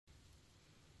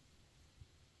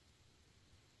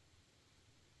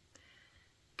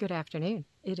Good afternoon.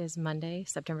 It is Monday,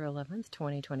 September 11th,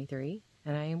 2023,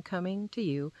 and I am coming to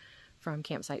you from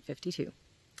Campsite 52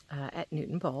 at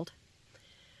Newton Bald.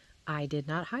 I did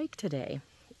not hike today.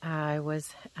 I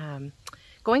was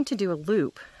going to do a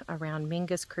loop around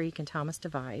Mingus Creek and Thomas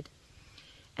Divide,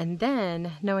 and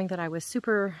then knowing that I was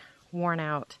super worn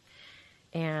out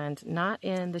and not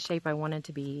in the shape I wanted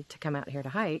to be to come out here to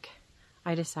hike,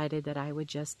 I decided that I would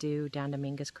just do down to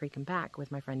Mingus Creek and back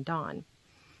with my friend Dawn.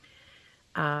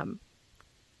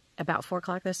 About 4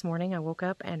 o'clock this morning, I woke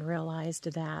up and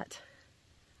realized that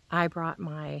I brought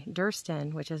my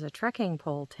Durston, which is a trekking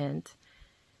pole tent,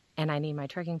 and I need my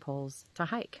trekking poles to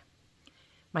hike.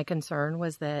 My concern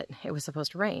was that it was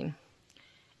supposed to rain.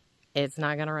 It's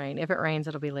not going to rain. If it rains,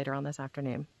 it'll be later on this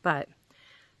afternoon. But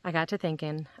I got to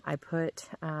thinking, I put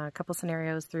a couple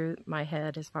scenarios through my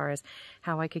head as far as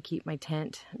how I could keep my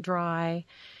tent dry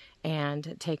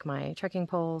and take my trekking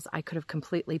poles. I could have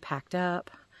completely packed up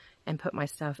and put my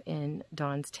stuff in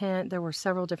Dawn's tent. There were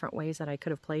several different ways that I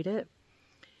could have played it,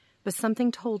 but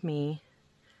something told me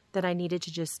that I needed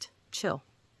to just chill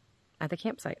at the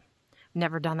campsite.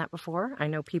 Never done that before. I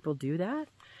know people do that.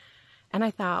 And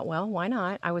I thought, well, why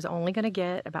not? I was only going to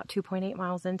get about 2.8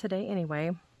 miles in today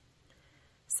anyway.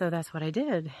 So that's what I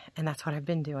did. And that's what I've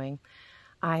been doing.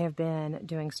 I have been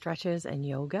doing stretches and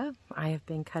yoga. I have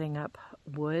been cutting up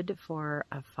wood for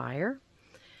a fire.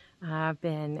 I've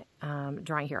been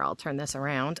drying here. I'll turn this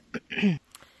around.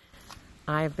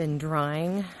 I've been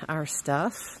drying our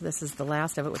stuff. This is the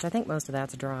last of it, which I think most of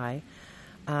that's dry,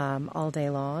 all day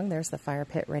long. There's the fire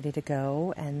pit ready to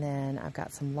go. And then I've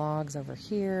got some logs over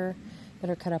here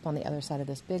that are cut up on the other side of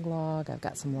this big log. I've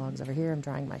got some logs over here. I'm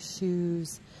drying my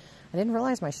shoes. I didn't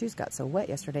realize my shoes got so wet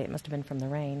yesterday. It must have been from the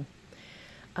rain.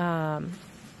 And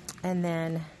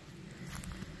then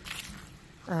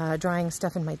drying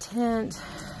stuff in my tent,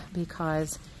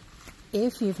 because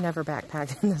if you've never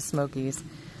backpacked in the Smokies,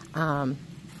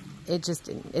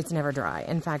 it's never dry.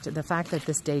 In fact, the fact that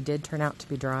this day did turn out to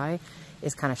be dry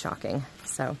is kind of shocking.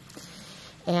 So,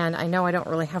 and I know I don't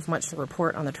really have much to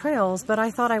report on the trails, but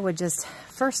I thought I would just,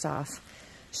 first off,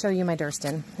 show you my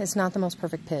Durston. It's not the most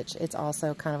perfect pitch. It's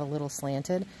also kind of a little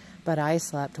slanted, but I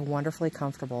slept wonderfully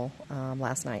comfortable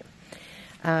last night.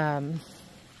 I'm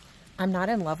not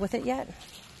in love with it yet.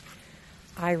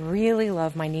 I really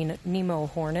love my Nemo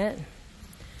Hornet,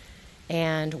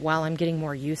 and while I'm getting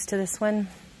more used to this one,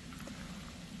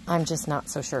 I'm just not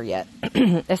so sure yet,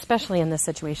 especially in this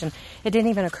situation. It didn't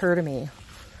even occur to me,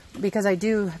 because I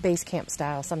do base camp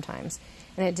style sometimes,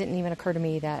 and it didn't even occur to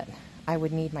me that I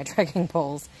would need my trekking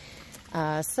poles.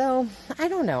 So, I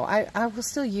don't know. I will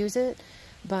still use it,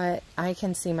 but I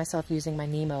can see myself using my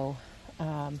Nemo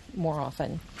more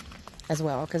often as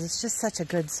well, because it's just such a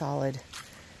good solid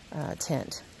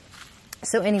tent.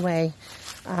 So anyway,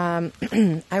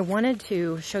 I wanted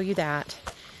to show you that,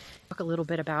 talk a little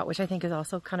bit about, which I think is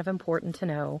also kind of important to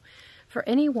know for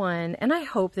anyone, and I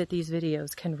hope that these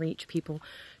videos can reach people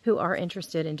who are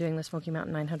interested in doing the Smoky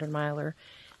Mountain 900 miler,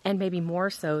 and maybe more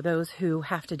so those who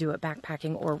have to do it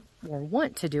backpacking or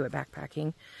want to do it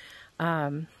backpacking.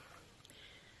 I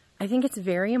think it's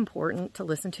very important to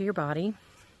listen to your body.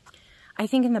 I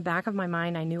think in the back of my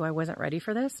mind, I knew I wasn't ready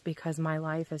for this, because my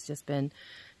life has just been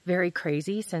very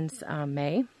crazy since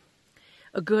May.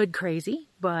 A good crazy,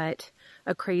 but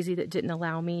a crazy that didn't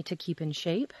allow me to keep in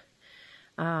shape.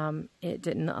 It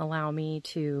didn't allow me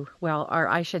to, well, or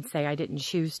I should say I didn't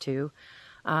choose to,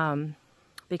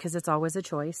 because it's always a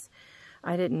choice.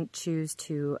 I didn't choose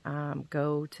to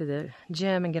go to the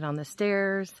gym and get on the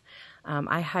stairs.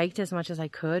 I hiked as much as I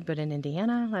could, but in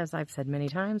Indiana, as I've said many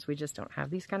times, we just don't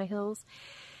have these kind of hills.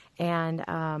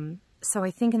 And so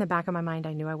I think in the back of my mind,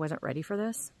 I knew I wasn't ready for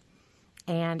this.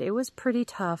 And it was pretty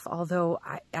tough, although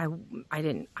I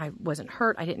wasn't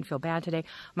hurt. I didn't feel bad today.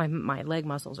 My leg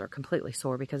muscles are completely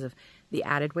sore because of the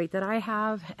added weight that I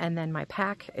have. And then my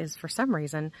pack is, for some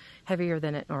reason, heavier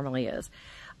than it normally is.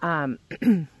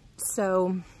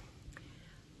 So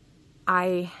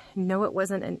I know it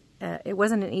wasn't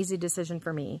an easy decision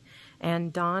for me,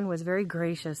 and Dawn was very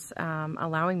gracious,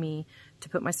 allowing me to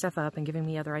put my stuff up and giving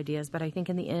me other ideas. But I think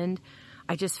in the end,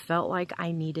 I just felt like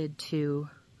I needed to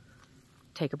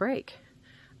take a break.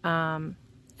 And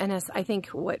I think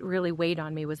what really weighed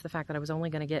on me was the fact that I was only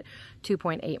going to get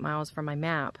 2.8 miles from my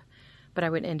map, but I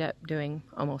would end up doing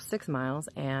almost 6 miles,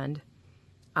 and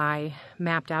I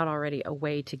mapped out already a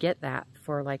way to get that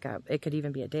for like it could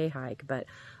even be a day hike, but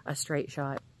a straight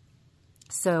shot.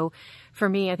 So for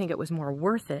me, I think it was more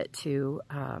worth it to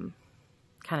kind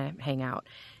of hang out.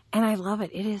 And I love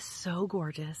it. It is so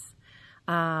gorgeous.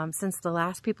 Since the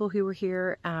last people who were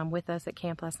here with us at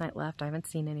camp last night left, I haven't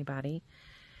seen anybody.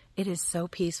 It is so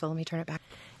peaceful. Let me turn it back.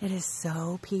 It is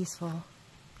so peaceful.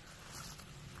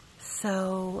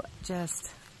 So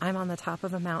just, I'm on the top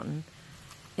of a mountain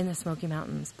in the Smoky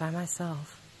Mountains by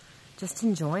myself, just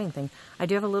enjoying things. I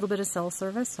do have a little bit of cell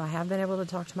service, so I have been able to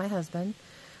talk to my husband,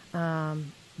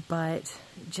 but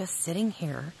just sitting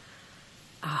here,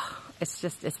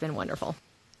 it's been wonderful.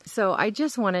 So I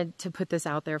just wanted to put this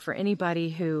out there for anybody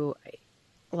who,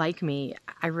 like me,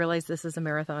 I realize this is a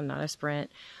marathon, not a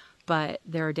sprint, but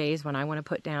there are days when I want to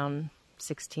put down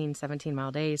 16,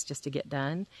 17-mile days just to get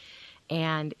done.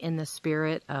 And in the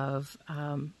spirit of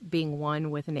being one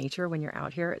with nature when you're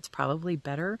out here, it's probably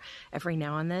better every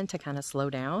now and then to kind of slow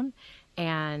down.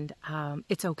 And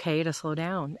it's okay to slow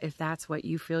down if that's what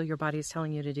you feel your body is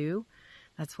telling you to do.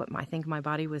 That's what I think my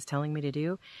body was telling me to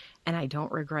do. And I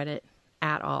don't regret it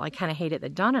at all. I kind of hate it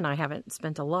that Don and I haven't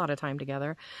spent a lot of time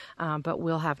together, but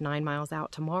we'll have 9 miles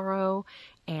out tomorrow.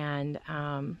 And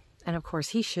of course,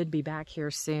 he should be back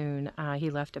here soon. He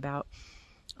left about,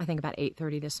 I think about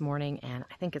 8:30 this morning, and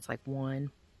I think it's like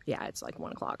 1. Yeah, it's like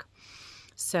 1 o'clock.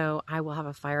 So I will have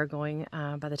a fire going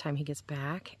by the time he gets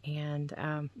back.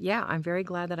 And yeah, I'm very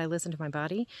glad that I listened to my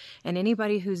body. And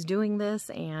anybody who's doing this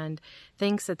and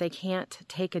thinks that they can't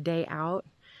take a day out,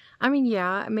 I mean,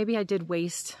 yeah, maybe I did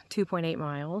waste 2.8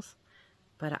 miles,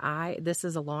 but this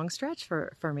is a long stretch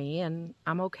for me, and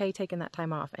I'm okay taking that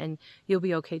time off, and you'll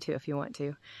be okay too if you want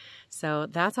to. So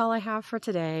that's all I have for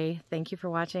today. Thank you for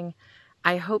watching.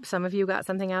 I hope some of you got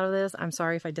something out of this. I'm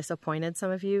sorry if I disappointed some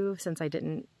of you since I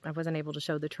wasn't able to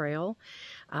show the trail,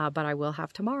 but I will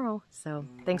have tomorrow. So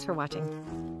thanks for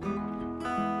watching.